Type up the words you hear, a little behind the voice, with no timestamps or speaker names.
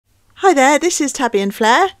Hi there, this is Tabby and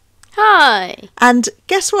Flair. Hi. And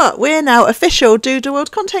guess what? We're now official Doodle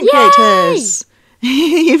World content Yay! creators.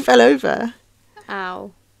 You fell over.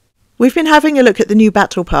 Ow. We've been having a look at the new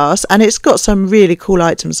Battle Pass and it's got some really cool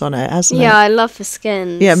items on it, hasn't it? Yeah, I love the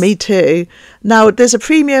skins. Yeah, me too. Now, there's a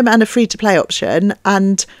premium and a free-to-play option,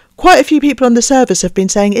 and quite a few people on the servers have been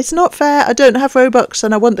saying, it's not fair, I don't have Robux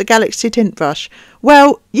and I want the Galaxy tintbrush.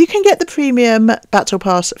 Well, you can get the premium Battle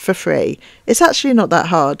Pass for free. It's actually not that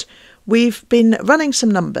hard. We've been running some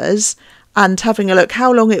numbers and having a look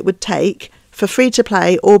how long it would take for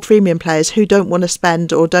free-to-play or premium players who don't want to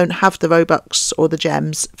spend or don't have the Robux or the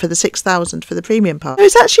gems for the 6,000 for the premium pass. So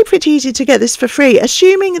it's actually pretty easy to get this for free.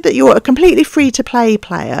 Assuming that you're a completely free-to-play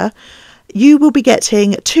player, you will be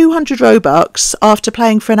getting 200 Robux after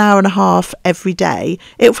playing for an hour and a half every day.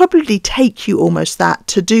 It'll probably take you almost that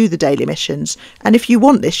to do the daily missions. And if you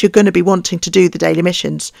want this, you're going to be wanting to do the daily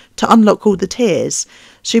missions to unlock all the tiers.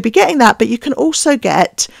 So you'll be getting that, but you can also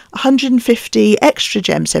get 150 extra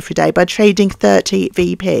gems every day by trading 30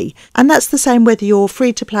 VP. And that's the same whether you're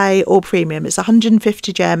free to play or premium. It's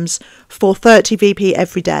 150 gems for 30 VP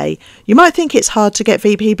every day. You might think it's hard to get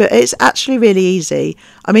VP, but it's actually really easy.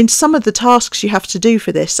 I mean, some of the tasks you have to do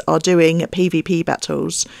for this are doing PvP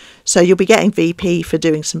battles. So you'll be getting VP for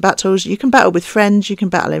doing some battles. You can battle with friends, you can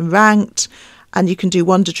battle in ranked, and you can do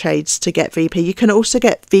wonder trades to get VP. You can also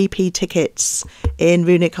get VP tickets in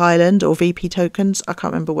Runic Island, or VP tokens. I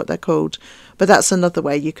can't remember what they're called, but that's another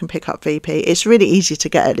way you can pick up VP. It's really easy to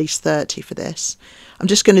get at least 30 for this. I'm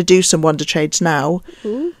just going to do some wonder trades now.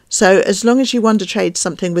 Ooh. So as long as you wonder trade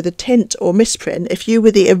something with a tint or misprint, if you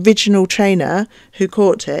were the original trainer who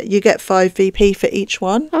caught it, you get 5 VP for each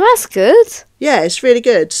one. Oh, that's good. Yeah, it's really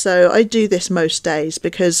good. So I do this most days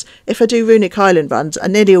because if I do Runic Island runs, I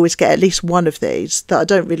nearly always get at least one of these that I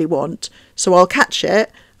don't really want. So I'll catch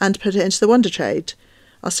it and put it into the wonder trade.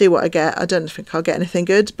 I'll see what I get. I don't think I'll get anything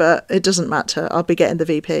good, but it doesn't matter. I'll be getting the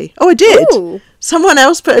VP. Oh, I did! Ooh. Someone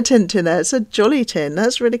else put a tint in there. It's a jolly tin.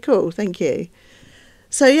 That's really cool. Thank you.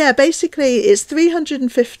 So yeah, basically it's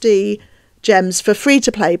 350 gems for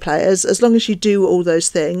free-to-play players as long as you do all those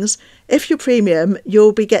things. If you're premium,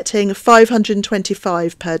 you'll be getting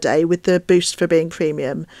 525 per day with the boost for being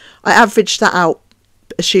premium. I averaged that out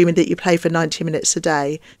assuming that you play for 90 minutes a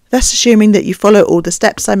day. That's assuming that you follow all the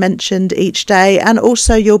steps I mentioned each day, and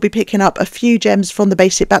also you'll be picking up a few gems from the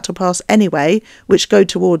basic battle pass anyway, which go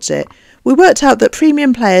towards it. We worked out that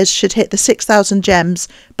premium players should hit the 6,000 gems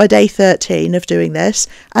by day 13 of doing this,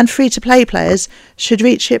 and free-to-play players should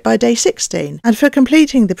reach it by day 16. And for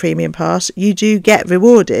completing the premium pass, you do get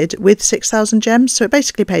rewarded with 6,000 gems, so it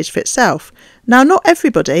basically pays for itself. Now, not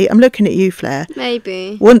everybody, I'm looking at you, Flair,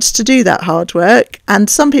 maybe wants to do that hard work, and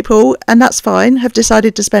some people, and that's fine, have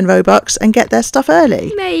decided to spend Robux and get their stuff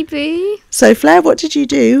early. Maybe. So, Flair, what did you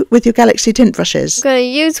do with your Galaxy tint brushes? I'm going to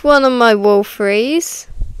use one on my wall freeze.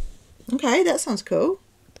 Okay, that sounds cool.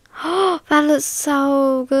 That looks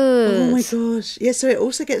so good. Oh my gosh. Yeah, so it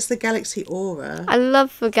also gets the Galaxy Aura. I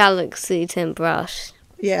love the Galaxy tintbrush.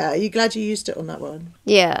 Yeah, are you glad you used it on that one?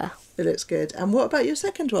 Yeah. It looks good. And what about your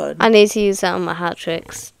second one? I need to use that on my hat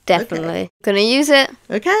tricks. Definitely. Okay. Gonna use it.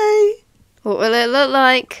 Okay. What will it look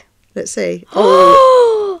like? Let's see.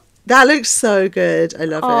 Oh, that looks so good. I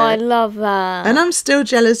love it. Oh, I love that. And I'm still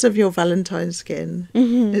jealous of your Valentine skin.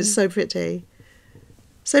 Mm-hmm. It's so pretty.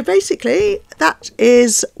 So basically, that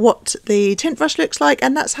is what the tint brush looks like,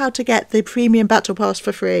 and that's how to get the premium battle pass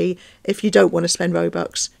for free if you don't want to spend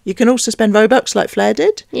Robux. You can also spend Robux like Flair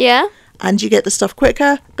did. Yeah. And you get the stuff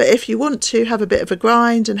quicker. But if you want to have a bit of a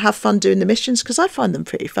grind and have fun doing the missions, because I find them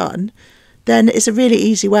pretty fun, then it's a really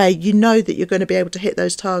easy way. You know that you're going to be able to hit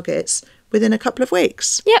those targets within a couple of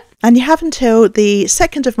weeks. Yep. And you have until the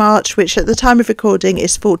 2nd of March, which at the time of recording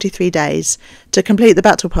is 43 days, to complete the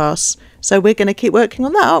Battle Pass. So we're going to keep working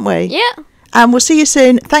on that, aren't we? Yeah. And we'll see you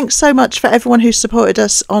soon. Thanks so much for everyone who supported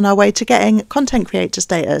us on our way to getting content creator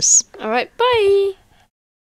status. All right, bye.